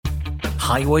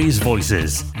Highways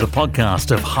Voices, the podcast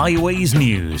of Highways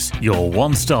News, your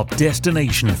one-stop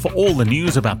destination for all the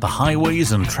news about the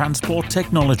highways and transport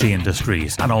technology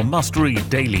industries, and our must-read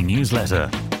daily newsletter.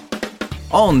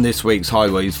 On this week's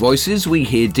Highways Voices, we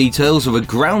hear details of a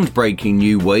groundbreaking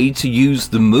new way to use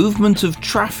the movement of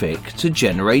traffic to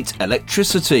generate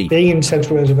electricity. Being in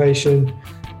central reservation,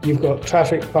 you've got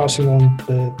traffic passing on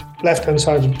the left-hand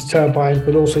side of the turbine,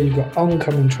 but also you've got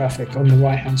oncoming traffic on the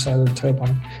right-hand side of the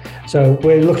turbine. So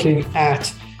we're looking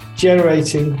at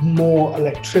generating more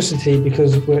electricity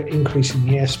because we're increasing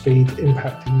the airspeed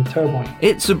impacting the turbine.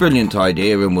 It's a brilliant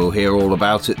idea and we'll hear all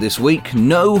about it this week.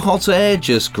 No hot air,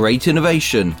 just great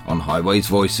innovation on Highways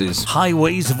Voices.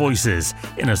 Highways Voices,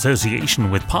 in association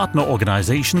with partner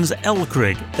organisations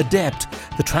LCRIG, ADEPT,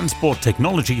 the Transport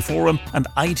Technology Forum and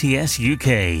ITS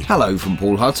UK. Hello from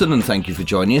Paul Hutton and thank you for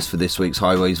joining us for this week's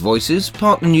Highways Voices.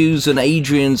 Partner news and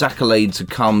Adrian's accolades to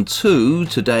come too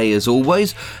today as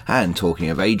always. And talking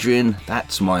of Adrian,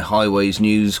 that's my Highways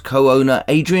News co-owner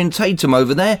Adrian Tatum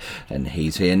over there, and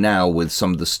he's here now with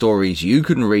some of the stories you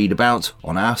can read about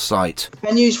on our site.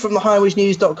 And news from the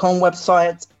highwaysnews.com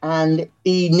website and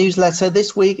e-newsletter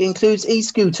this week includes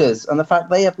e-scooters and the fact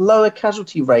they have lower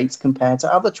casualty rates compared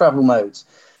to other travel modes.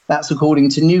 That's according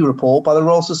to a new report by the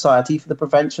Royal Society for the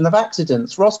Prevention of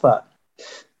Accidents, RoSPA.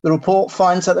 The report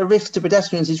finds that the risk to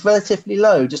pedestrians is relatively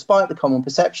low despite the common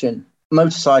perception.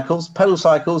 Motorcycles, pedal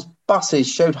cycles, buses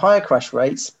showed higher crash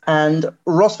rates, and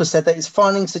RoSPA said that its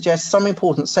findings suggest some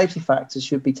important safety factors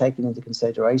should be taken into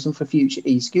consideration for future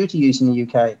e-scooter use in the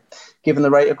UK. Given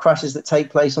the rate of crashes that take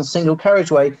place on single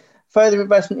carriageway, further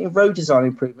investment in road design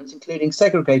improvements, including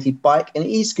segregated bike and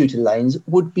e-scooter lanes,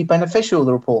 would be beneficial,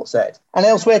 the report said. And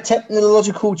elsewhere,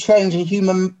 technological change and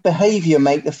human behaviour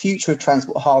make the future of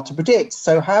transport hard to predict.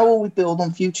 So how will we build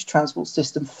on future transport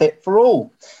system fit for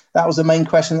all? That was the main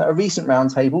question at a recent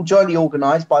roundtable jointly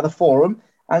organised by the Forum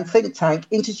and think tank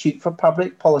Institute for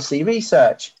Public Policy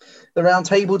Research. The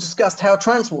roundtable discussed how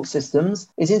transport systems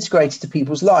is integrated to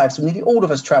people's lives, with nearly all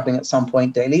of us travelling at some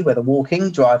point daily, whether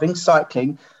walking, driving,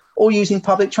 cycling or using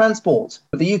public transport.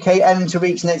 With the UK aiming to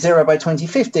reach net zero by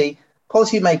 2050,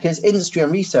 policymakers, industry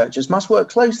and researchers must work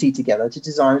closely together to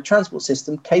design a transport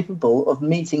system capable of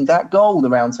meeting that goal, the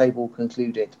roundtable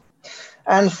concluded.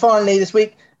 And finally this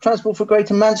week, Transport for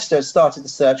Greater Manchester has started the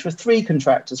search for 3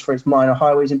 contractors for its minor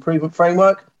highways improvement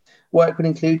framework. Work would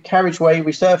include carriageway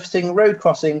resurfacing, road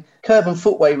crossing, curb and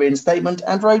footway reinstatement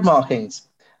and road markings,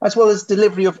 as well as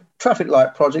delivery of traffic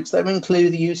light projects that will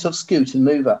include the use of Scoot and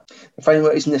Mover. The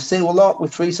framework is in a single lot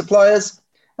with 3 suppliers,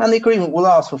 and the agreement will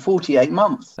last for 48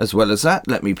 months. As well as that,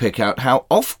 let me pick out how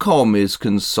Ofcom is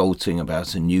consulting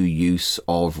about a new use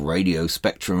of radio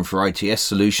spectrum for ITS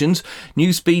solutions,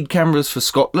 new speed cameras for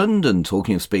Scotland, and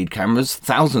talking of speed cameras,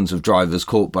 thousands of drivers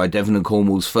caught by Devon and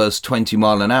Cornwall's first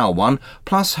 20-mile-an-hour one,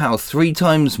 plus how 3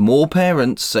 times more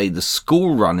parents say the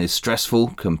school run is stressful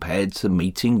compared to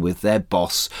meeting with their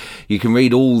boss. You can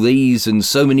read all these and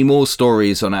so many more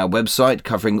stories on our website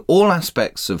covering all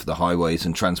aspects of the highways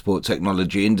and transport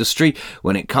technology industry.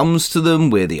 When it comes to them,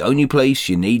 we're the only place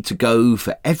you need to go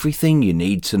for everything you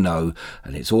need to know,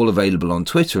 and it's all available on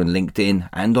Twitter and LinkedIn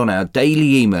and on our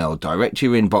daily email direct to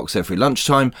your inbox every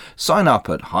lunchtime. Sign up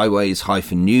at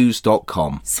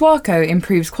highways-news.com. Swarco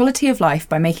improves quality of life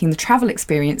by making the travel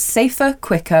experience safer,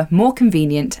 quicker, more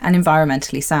convenient and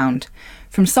environmentally sound.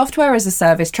 From software as a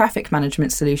service traffic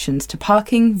management solutions to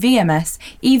parking, VMS,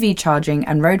 EV charging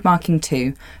and road marking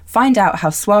too, find out how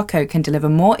Swarco can deliver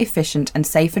more efficient and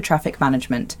safer traffic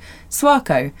management.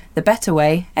 Swarco, the better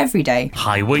way, every day.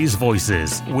 Highways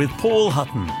Voices with Paul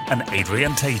Hutton and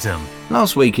Adrian Tatum.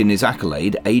 Last week in his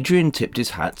accolade, Adrian tipped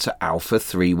his hat to Alpha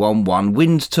 311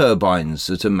 wind turbines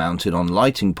that are mounted on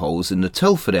lighting poles in the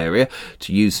Telford area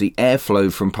to use the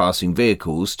airflow from passing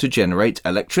vehicles to generate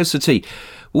electricity.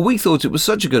 Well, we thought it was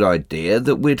such a good idea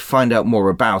that we'd find out more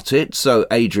about it, so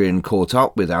Adrian caught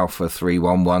up with Alpha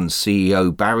 311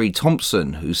 CEO Barry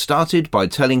Thompson, who started by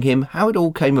telling him how it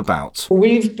all came about.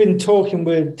 We've been talking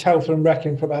with Telford and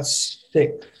Wrecking for about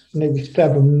 6, maybe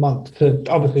 7 months.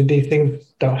 Obviously, these things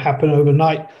don't happen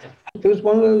overnight. It was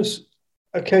one of those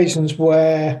occasions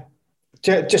where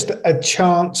just a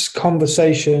chance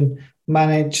conversation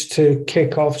managed to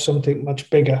kick off something much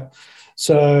bigger.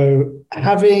 So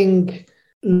having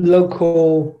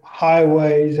local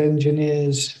highways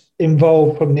engineers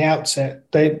involved from the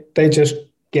outset, they just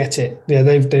get it. Yeah,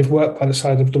 they've worked by the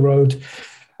side of the road,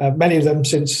 many of them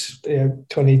since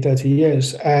 20, 30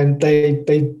 years, and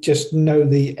they just know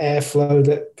the airflow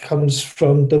that comes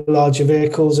from the larger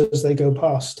vehicles as they go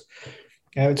past.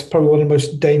 It's probably one of the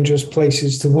most dangerous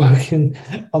places to work in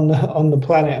on the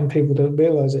planet, and people don't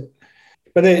realise it.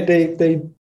 But the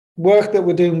work that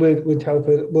we're doing with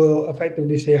Telford will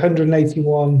effectively see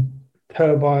 181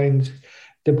 turbines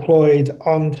deployed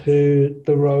onto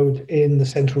the road in the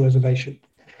central reservation.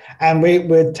 And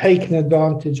we're taking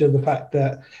advantage of the fact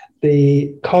that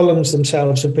the columns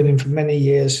themselves have been in for many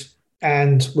years,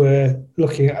 and we're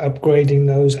looking at upgrading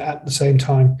those at the same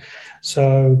time.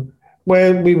 So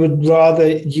where we would rather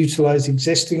utilize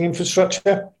existing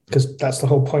infrastructure, because that's the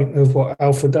whole point of what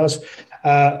Alpha does.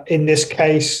 In this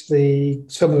case,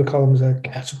 some of the columns are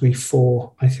category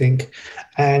 4, I think,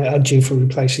 and are due for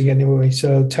replacing anyway.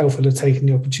 So Telford are taking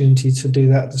the opportunity to do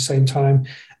that at the same time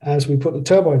as we put the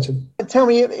turbines in. Tell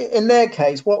me, in their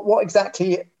case, what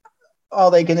exactly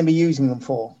are they going to be using them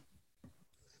for?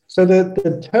 So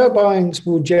the turbines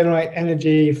will generate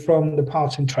energy from the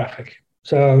passing traffic.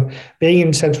 So being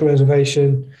in central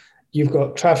reservation, you've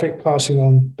got traffic passing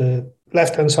on the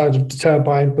left-hand side of the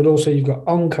turbine, but also you've got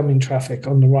oncoming traffic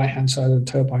on the right-hand side of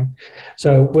the turbine.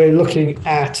 So we're looking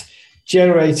at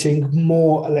generating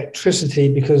more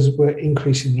electricity because we're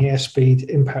increasing the airspeed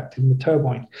impacting the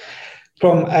turbine.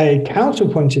 From a council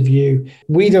point of view,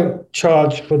 we don't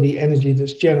charge for the energy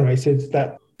that's generated.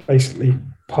 That's basically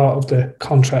part of the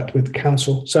contract with the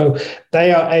council. So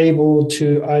they are able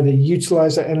to either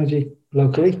utilize that energy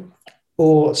locally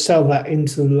or sell that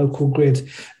into the local grid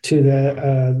to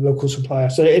their local supplier.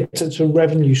 So it's a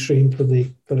revenue stream for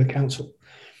the council.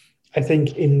 I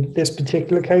think in this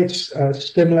particular case,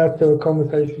 similar to a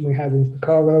conversation we had in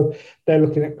Chicago, they're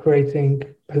looking at creating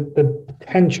the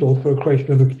potential for a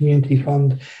creation of a community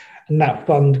fund, and that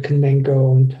fund can then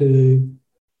go on to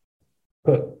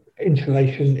put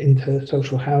insulation into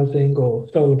social housing or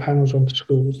solar panels onto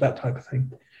schools, that type of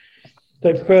thing. So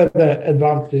it further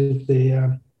advances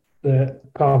the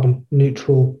carbon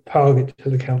neutral target to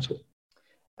the council.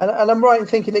 And I'm right in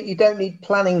thinking that you don't need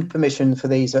planning permission for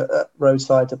these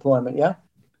roadside deployment, yeah?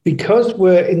 Because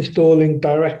we're installing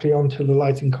directly onto the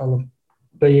lighting column,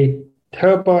 the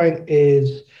turbine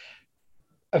is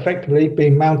effectively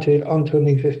being mounted onto an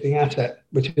existing asset,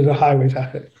 which is a highways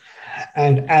asset.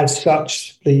 And as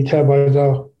such, the turbines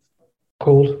are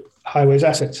called highways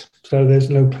assets. So there's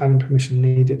no planning permission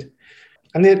needed.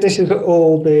 And this is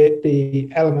all the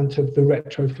element of the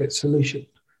retrofit solution.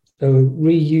 So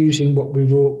reusing what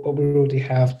we already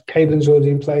have, cabling's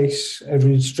already in place,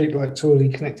 every street light's already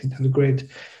connected to the grid.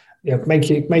 Yeah,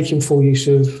 making full use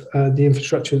of the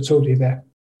infrastructure that's already there.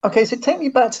 Okay, so take me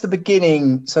back to the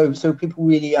beginning, so people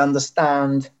really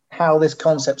understand how this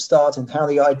concept started, how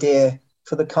the idea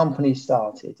for the company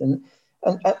started, and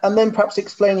then perhaps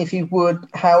explain, if you would,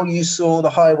 how you saw the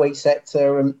highway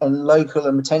sector and local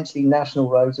and potentially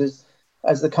national roads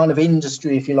as the kind of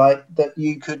industry, if you like, that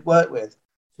you could work with.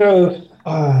 So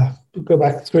go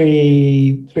back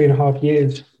three and a half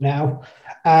years now,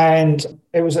 and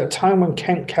it was at a time when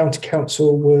Kent County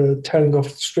Council were turning off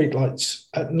the streetlights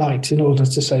at night in order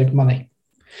to save money.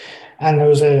 And there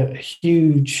was a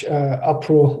huge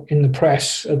uproar in the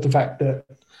press at the fact that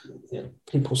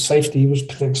people's safety was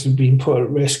potentially being put at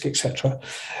risk, etc.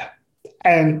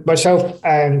 And myself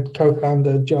and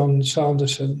co-founder John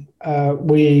Sanderson,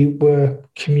 we were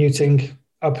commuting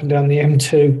up and down the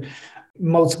M2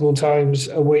 multiple times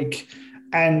a week.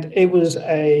 And it was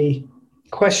a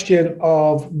question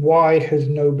of, why has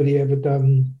nobody ever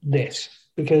done this?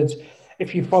 Because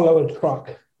if you follow a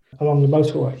truck along the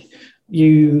motorway,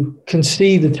 you can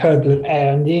see the turbulent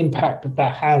air and the impact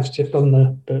that has just on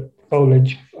the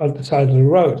foliage at the side of the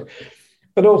road.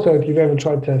 But also, if you've ever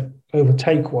tried to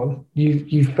overtake one,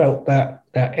 you felt that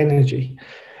energy.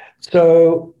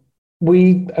 So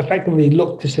we effectively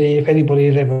looked to see if anybody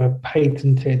had ever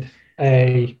patented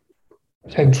a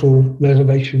central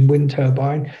reservation wind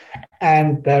turbine,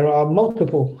 and there are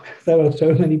multiple. There are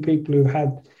so many people who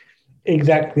had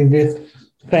exactly this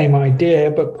same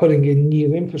idea, but putting in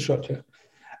new infrastructure.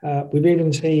 We've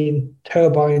even seen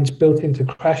turbines built into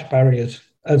crash barriers,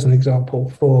 as an example,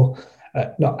 for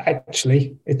not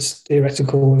actually, it's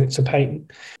theoretical and it's a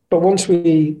patent. But once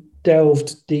we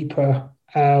delved deeper,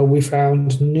 we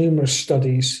found numerous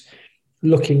studies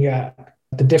looking at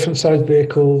the different size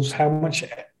vehicles, how much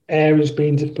air is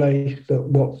being displaced, at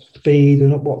what speed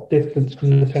and at what distance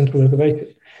from the central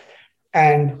reservation.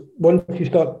 And once you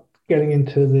start getting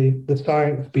into the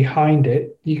science behind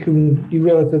it, you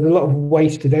realize there's a lot of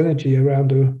wasted energy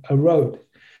around a road.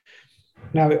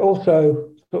 Now, it also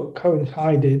sort of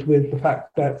coincided with the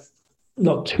fact that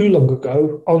not too long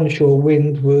ago, onshore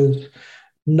wind was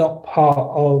not part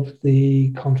of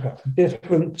the contract for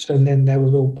difference, and then there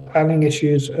was all planning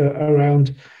issues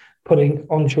around putting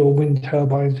onshore wind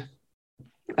turbines,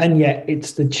 and yet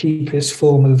it's the cheapest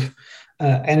form of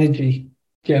energy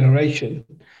generation.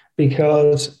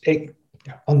 because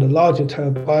on the larger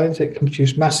turbines, it can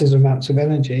produce massive amounts of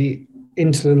energy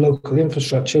into the local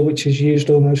infrastructure, which is used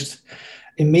almost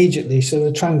immediately. So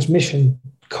the transmission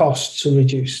costs are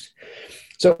reduced.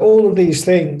 So all of these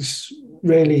things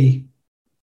really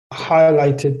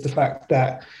highlighted the fact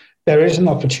that there is an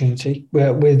opportunity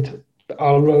with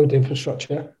our road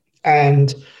infrastructure.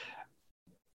 And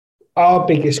our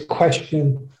biggest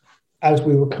question as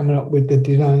we were coming up with the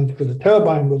design for the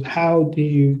turbine was, how do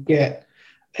you get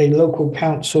a local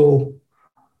council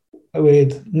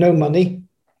with no money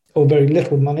or very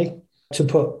little money to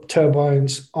put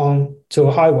turbines on to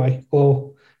a highway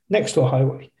or next to a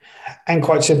highway? And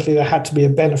quite simply, there had to be a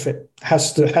benefit,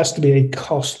 has to be a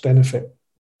cost benefit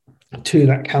to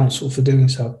that council for doing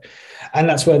so. And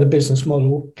that's where the business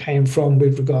model came from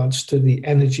with regards to the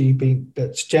energy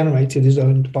that's generated is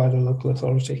owned by the local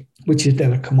authority, which is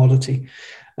then a commodity.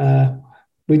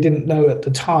 We didn't know at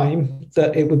the time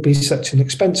that it would be such an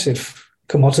expensive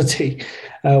commodity,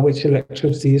 which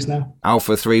electricity is now.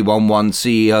 Alpha 311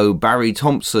 CEO Barry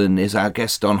Thompson is our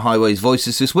guest on Highways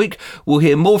Voices this week. We'll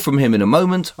hear more from him in a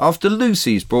moment after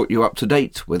Lucy's brought you up to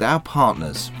date with our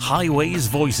partners. Highways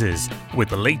Voices, with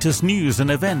the latest news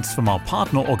and events from our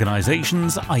partner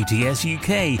organisations ITS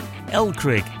UK,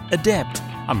 LCRIG, ADEPT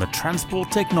and the Transport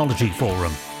Technology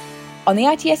Forum. On the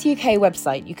ITS UK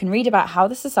website, you can read about how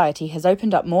the Society has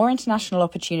opened up more international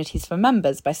opportunities for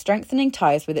members by strengthening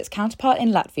ties with its counterpart in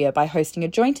Latvia by hosting a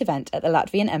joint event at the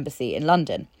Latvian Embassy in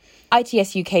London.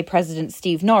 ITS UK President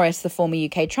Steve Norris, the former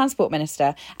UK Transport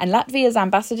Minister, and Latvia's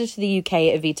Ambassador to the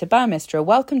UK, Evita Burmistra,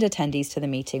 welcomed attendees to the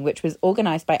meeting, which was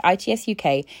organised by ITS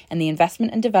UK and the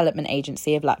Investment and Development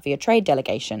Agency of Latvia Trade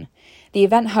Delegation. The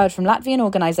event heard from Latvian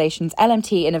organisations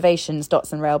LMT Innovations,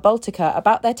 Dots and Rail Baltica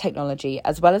about their technology,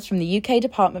 as well as from the UK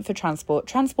Department for Transport,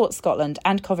 Transport Scotland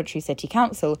and Coventry City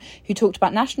Council, who talked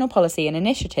about national policy and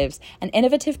initiatives and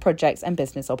innovative projects and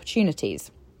business opportunities.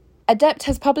 ADEPT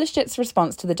has published its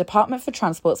response to the Department for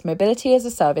Transport's Mobility as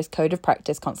a Service Code of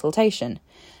Practice consultation.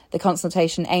 The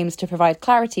consultation aims to provide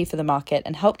clarity for the market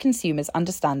and help consumers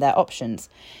understand their options.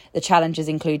 The challenges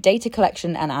include data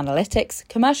collection and analytics,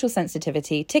 commercial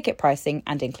sensitivity, ticket pricing,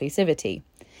 and inclusivity.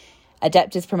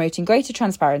 ADEPT is promoting greater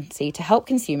transparency to help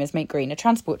consumers make greener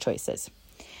transport choices.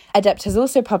 ADEPT has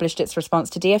also published its response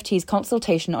to DfT's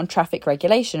consultation on traffic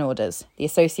regulation orders. The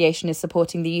association is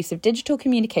supporting the use of digital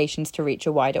communications to reach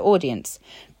a wider audience.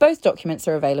 Both documents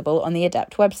are available on the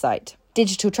ADEPT website.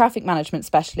 Digital Traffic Management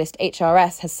Specialist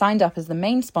HRS has signed up as the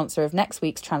main sponsor of next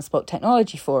week's Transport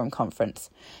Technology Forum conference.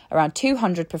 Around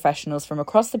 200 professionals from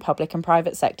across the public and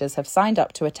private sectors have signed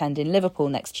up to attend in Liverpool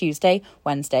next Tuesday,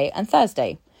 Wednesday and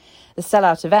Thursday. The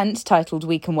sellout event, titled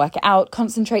We Can Work It Out,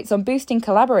 concentrates on boosting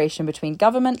collaboration between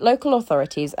government, local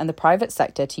authorities and the private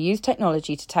sector to use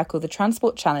technology to tackle the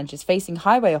transport challenges facing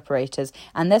highway operators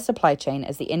and their supply chain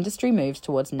as the industry moves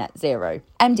towards net zero.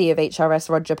 MD of HRS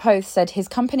Roger Poth said his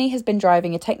company has been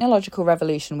driving a technological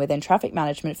revolution within traffic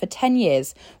management for 10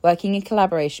 years, working in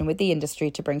collaboration with the industry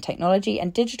to bring technology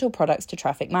and digital products to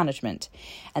traffic management.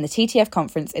 And the TTF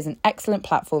conference is an excellent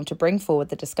platform to bring forward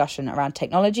the discussion around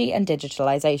technology and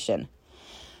digitalisation.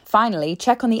 Finally,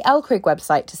 check on the LCRIG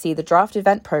website to see the draft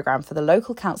event programme for the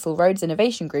local council Roads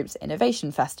Innovation Group's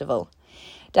Innovation Festival.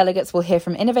 Delegates will hear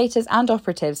from innovators and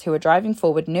operatives who are driving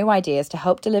forward new ideas to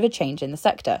help deliver change in the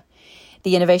sector.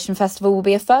 The Innovation Festival will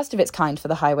be a first of its kind for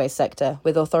the highway sector,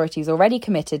 with authorities already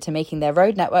committed to making their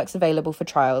road networks available for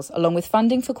trials, along with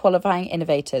funding for qualifying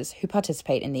innovators who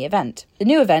participate in the event. The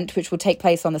new event, which will take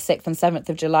place on the 6th and 7th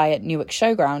of July at Newark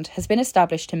Showground, has been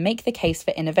established to make the case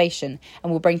for innovation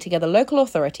and will bring together local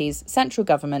authorities, central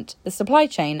government, the supply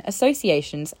chain,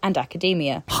 associations and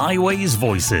academia. Highways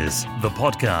Voices, the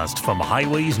podcast from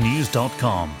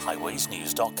highwaysnews.com.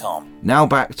 Highwaysnews.com. Now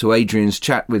back to Adrian's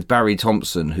chat with Barry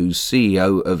Thompson, who's CEO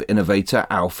of innovator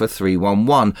Alpha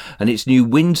 311 and its new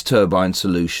wind turbine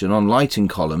solution on lighting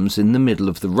columns in the middle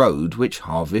of the road, which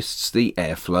harvests the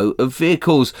airflow of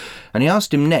vehicles. And he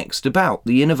asked him next about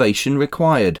the innovation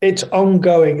required. It's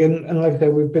ongoing, and like I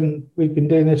said, we've been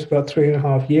doing this for about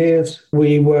 3.5 years.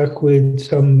 We work with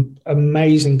some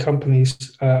amazing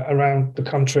companies around the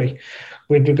country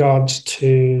with regards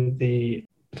to the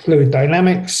fluid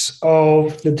dynamics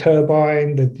of the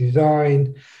turbine, the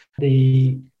design.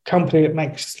 The company that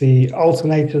makes the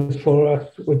alternators for us,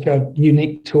 which are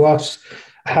unique to us,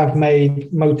 have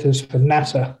made motors for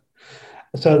NASA.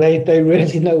 So they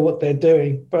really know what they're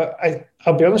doing. But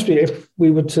I'll be honest with you, if we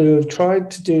were to have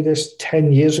tried to do this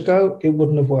 10 years ago, it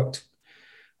wouldn't have worked.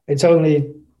 It's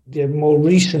only the more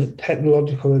recent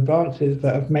technological advances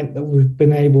that have meant that we've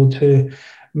been able to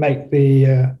make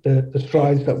the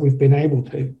strides that we've been able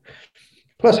to.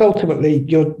 Plus, ultimately,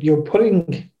 you're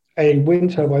putting a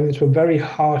wind turbine into a very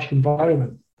harsh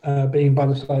environment, being by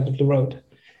the side of the road.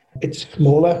 It's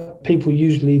smaller. People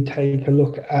usually take a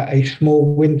look at a small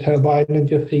wind turbine and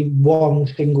just see one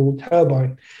single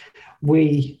turbine.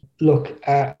 We look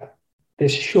at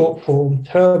this short form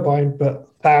turbine, but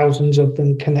thousands of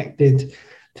them connected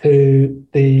to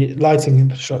the lighting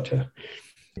infrastructure.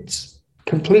 It's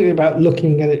completely about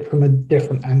looking at it from a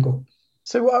different angle.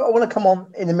 So I want to come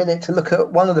on in a minute to look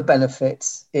at one of the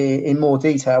benefits in more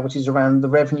detail, which is around the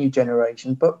revenue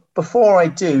generation. But before I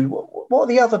do, what are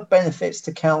the other benefits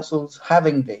to councils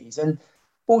having these? And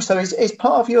also, is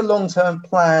part of your long-term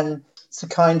plan to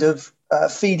kind of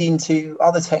feed into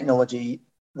other technology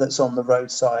that's on the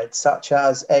roadside, such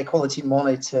as air quality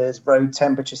monitors, road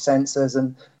temperature sensors,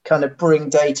 and kind of bring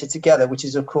data together, which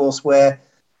is, of course, where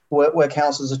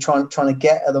councils are trying to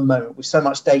get at the moment, with so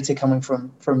much data coming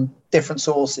from different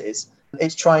sources.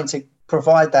 It's trying to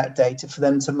provide that data for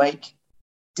them to make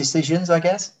decisions, I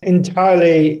guess.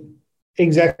 Entirely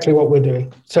exactly what we're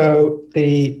doing. So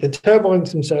the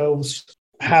turbines themselves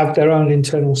have their own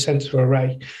internal sensor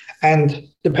array. And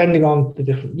depending on the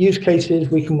different use cases,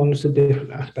 we can monitor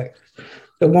different aspects.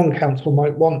 So one council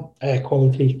might want air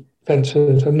quality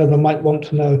sensors, another might want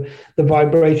to know the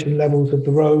vibration levels of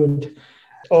the road,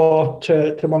 or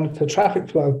to monitor traffic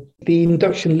flow. The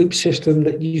induction loop system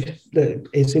that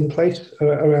is in place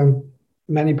around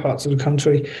many parts of the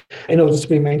country, in order to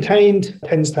be maintained,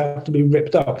 tends to have to be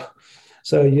ripped up.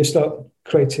 So you start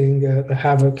creating the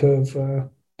havoc of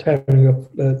tearing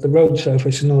up the road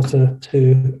surface in order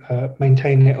to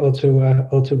maintain it or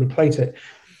to replace it.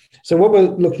 So what we're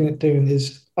looking at doing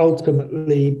is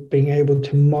ultimately being able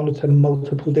to monitor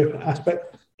multiple different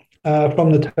aspects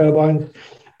from the turbines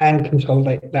and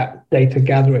consolidate that data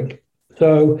gathering.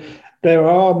 So there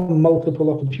are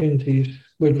multiple opportunities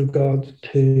with regards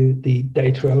to the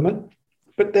data element,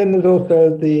 but then there's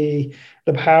also the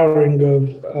powering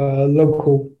of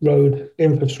local road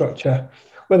infrastructure,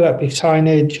 whether that be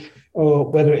signage or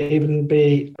whether it even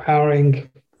be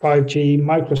powering 5G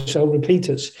microcell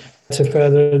repeaters to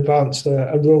further advance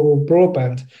a rural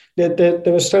broadband.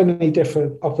 There are so many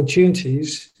different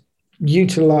opportunities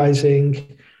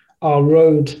utilizing our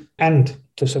road and,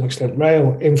 to some extent,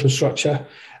 rail infrastructure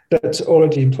that's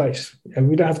already in place. And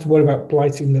we don't have to worry about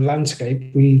blighting the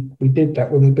landscape. We did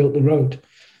that when we built the road.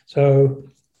 So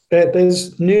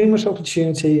there's numerous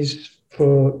opportunities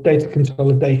for data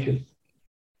consolidation,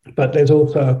 but there's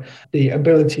also the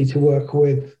ability to work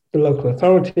with the local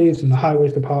authorities and the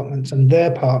highways departments and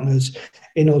their partners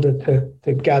in order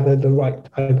to gather the right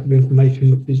type of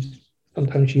information, which is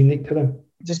sometimes unique to them.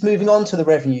 Just moving on to the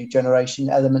revenue generation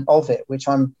element of it, which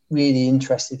I'm really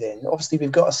interested in. Obviously,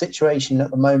 we've got a situation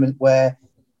at the moment where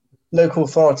local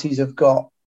authorities have got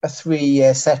a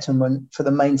 3-year settlement for the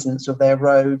maintenance of their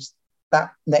roads.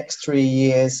 That next 3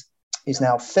 years is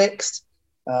now fixed.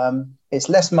 It's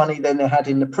less money than they had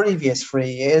in the previous 3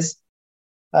 years.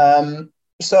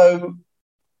 So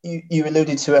you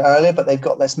alluded to it earlier, but they've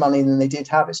got less money than they did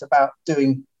have. It's about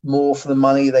doing more for the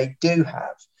money they do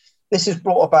have. This has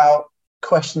brought about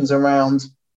questions around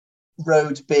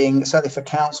roads being, certainly for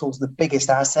councils, the biggest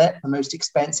asset, the most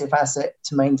expensive asset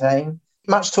to maintain.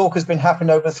 Much talk has been happening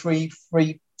over 3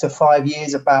 to 5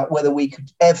 years about whether we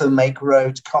could ever make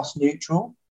roads cost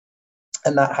neutral.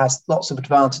 And that has lots of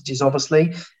advantages,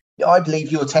 obviously. I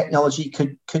believe your technology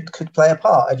could play a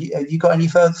part. Have you got any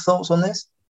further thoughts on this?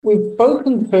 We've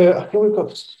spoken to, I think we've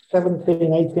got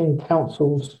 17, 18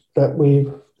 councils that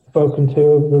we've spoken to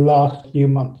over the last few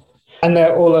months. And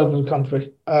they're all over the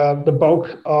country. The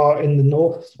bulk are in the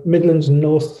north, Midlands and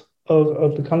north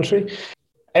of the country.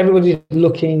 Everybody's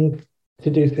looking to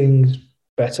do things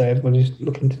better. Everybody's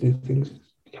looking to do things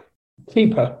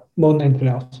cheaper more than anything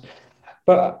else.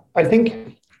 But I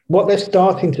think what they're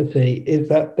starting to see is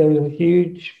that there is a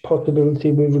huge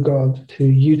possibility with regards to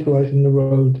utilising the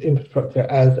road infrastructure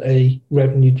as a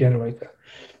revenue generator.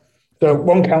 So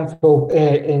one council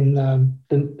in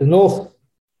the north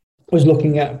was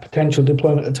looking at potential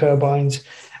deployment of turbines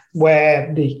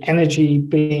where the energy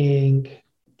being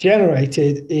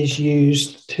generated is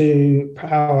used to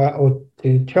power or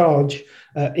to charge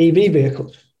EV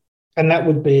vehicles. And that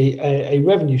would be a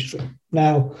revenue stream.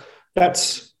 Now,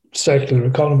 that's circular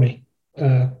economy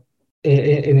in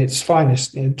its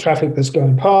finest. Traffic that's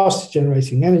going past,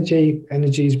 generating energy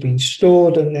is being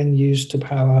stored and then used to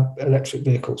power electric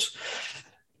vehicles.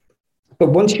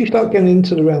 But once you start getting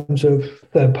into the realms of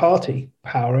third-party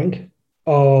powering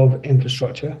of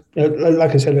infrastructure,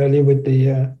 like I said earlier with the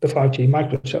 5G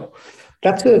microcell,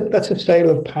 that's a sale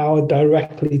of power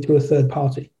directly to a third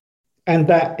party. And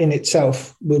that in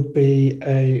itself would be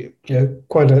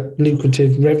quite a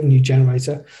lucrative revenue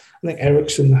generator. I think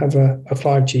Ericsson have a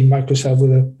 5G microcell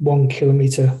with a 1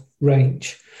 kilometer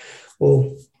range.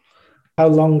 Well, how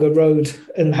long a road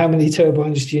and how many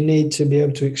turbines do you need to be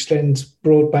able to extend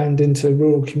broadband into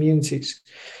rural communities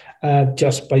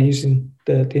just by using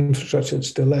the infrastructure that's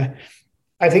still there?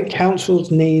 I think councils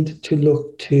need to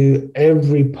look to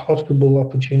every possible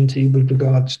opportunity with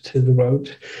regards to the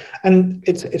roads, and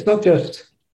it's not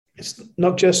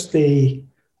just the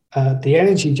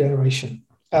energy generation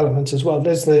element as well.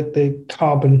 There's the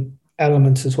carbon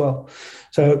element as well.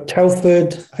 So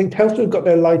I think Telford got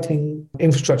their lighting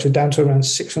infrastructure down to around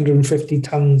 650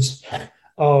 tons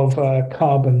of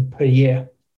carbon per year.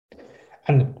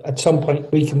 And at some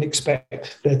point, we can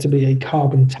expect there to be a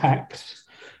carbon tax.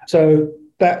 So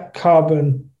that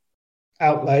carbon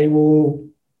outlay will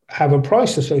have a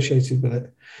price associated with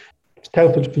it. If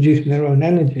Telford's producing their own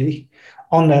energy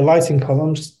on their lighting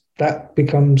columns, that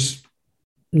becomes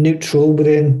neutral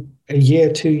within a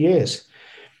year, 2 years.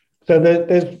 So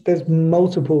there's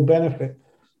multiple benefits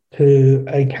to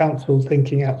a council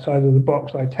thinking outside of the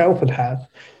box like Telford has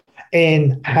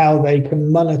in how they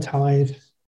can monetize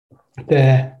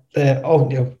their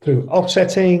through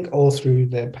offsetting or through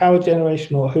their power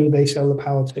generation or who they sell the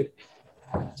power to.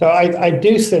 So I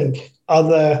do think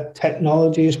other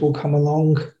technologies will come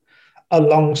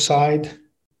alongside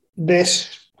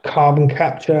this, carbon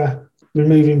capture,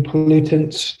 removing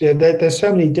pollutants. There's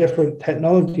so many different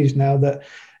technologies now that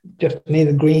just need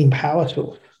a green power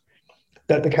source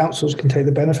that the councils can take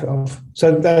the benefit of.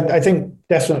 So that, I think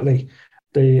definitely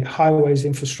the highways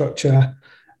infrastructure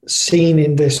seen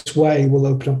in this way will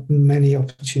open up many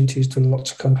opportunities to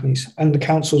lots of companies, and the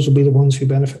councils will be the ones who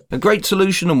benefit. A great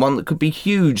solution, and one that could be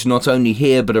huge not only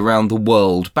here but around the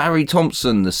world. Barry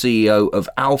Thompson, the CEO of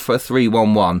Alpha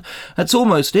 311. That's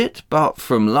almost it, but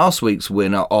from last week's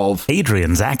winner of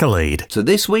Adrian's Accolade to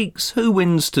this week's Who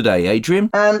Wins Today, Adrian?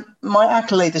 And my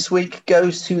accolade this week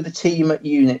goes to the team at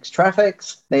Unix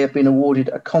Traffics. They have been awarded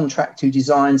a contract to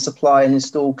design, supply and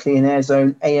install Clean Air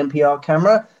Zone ANPR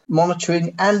camera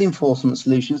monitoring and enforcement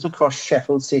solutions across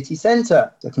Sheffield city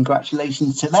centre. So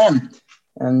congratulations to them.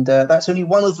 And that's only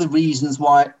one of the reasons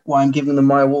why I'm giving them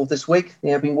my award this week. They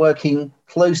have been working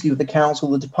closely with the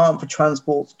Council, the Department for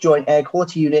Transport's Joint Air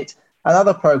Quality Unit and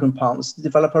other programme partners to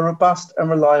develop a robust and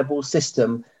reliable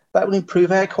system that will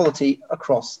improve air quality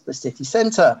across the city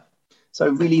centre. So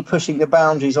really pushing the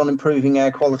boundaries on improving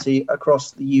air quality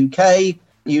across the UK.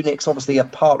 Unix obviously are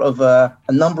part of a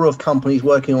number of companies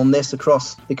working on this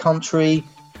across the country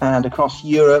and across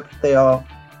Europe. They are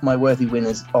my worthy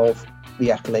winners of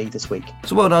the accolade this week.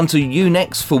 So well done to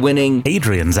Unix for winning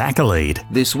Adrian's Accolade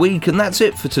this week. And that's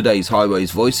it for today's Highways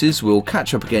Voices. We'll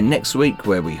catch up again next week,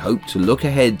 where we hope to look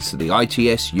ahead to the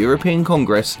ITS European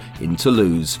Congress in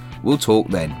Toulouse. We'll talk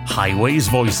then. Highways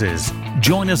Voices.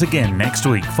 Join us again next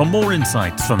week for more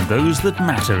insights from those that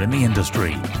matter in the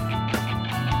industry.